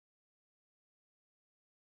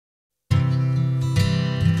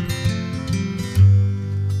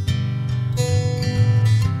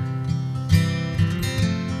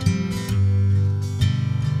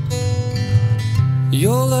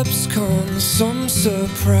your lips come as some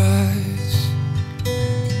surprise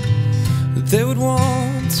that they would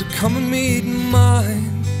want to come and meet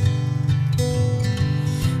mine.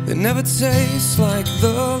 They never taste like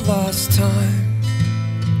the last time.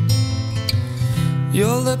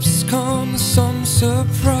 Your lips come as some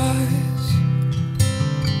surprise.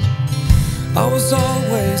 I was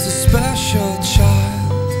always a special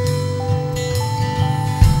child,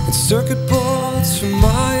 and circuit boards from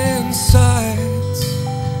my insides,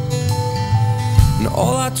 and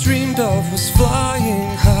all I dreamed of was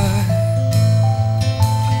flying high.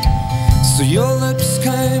 So your lips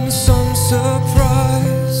came as some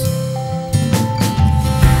surprise.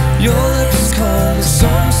 Your lips come as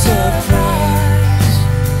some surprise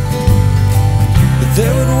that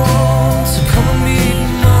they would want to come and meet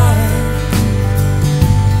mine.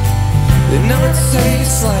 They never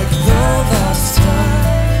taste like the last time.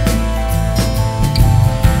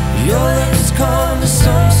 Your lips come as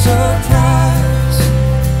some surprise.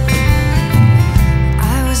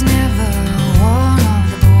 I was never one of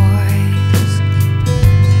the boys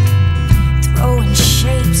throwing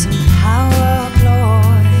shapes and power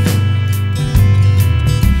ploy.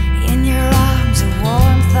 In your arms a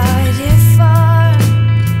warmth I define.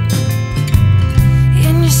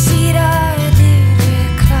 In your seat I did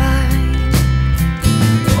recline.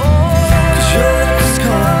 Oh, 'cause your lips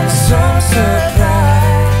come as some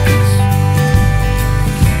surprise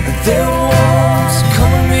that they want to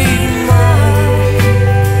come and meet mine.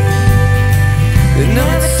 They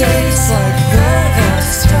never taste like the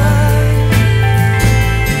last time.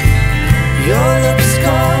 Your lips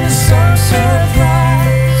come as some surprise.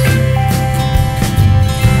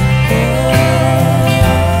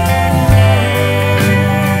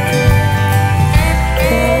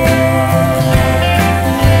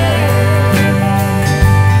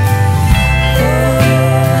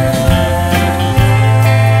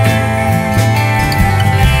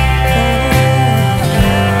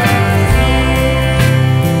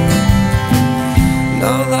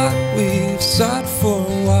 Now that we've sat for a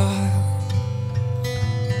while,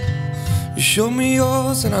 you showed me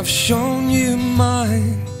yours and I've shown you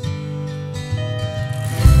mine.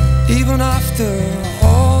 Even after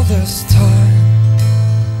all this time,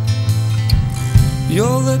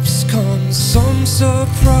 your lips come as some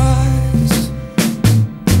surprise.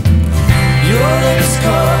 Your lips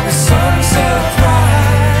come as some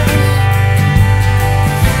surprise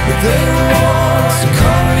that they want to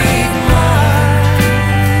come meet mine.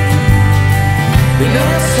 They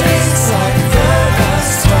never taste like the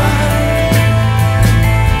last time.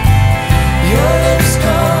 Your lips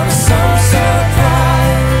come as some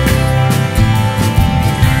surprise.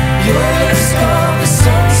 Your lips come as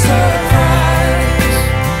some surprise.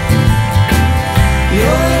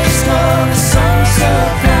 Your lips come as some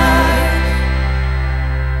surprise.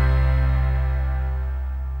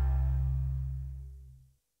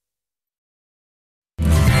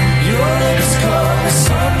 Your lips come as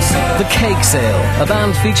some surprise. The Cake Sale, a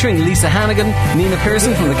band featuring Lisa Hannigan, Nina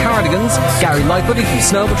Persson from the Cardigans, Gary Lightbody from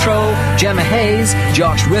Snow Patrol, Gemma Hayes,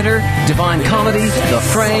 Josh Ritter, Divine Comedy, The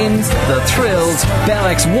Frames, The Thrills, Bell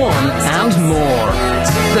X1 and more.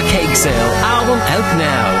 The Cake Sale, album out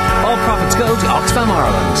now. All profits go to Oxfam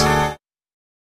Ireland.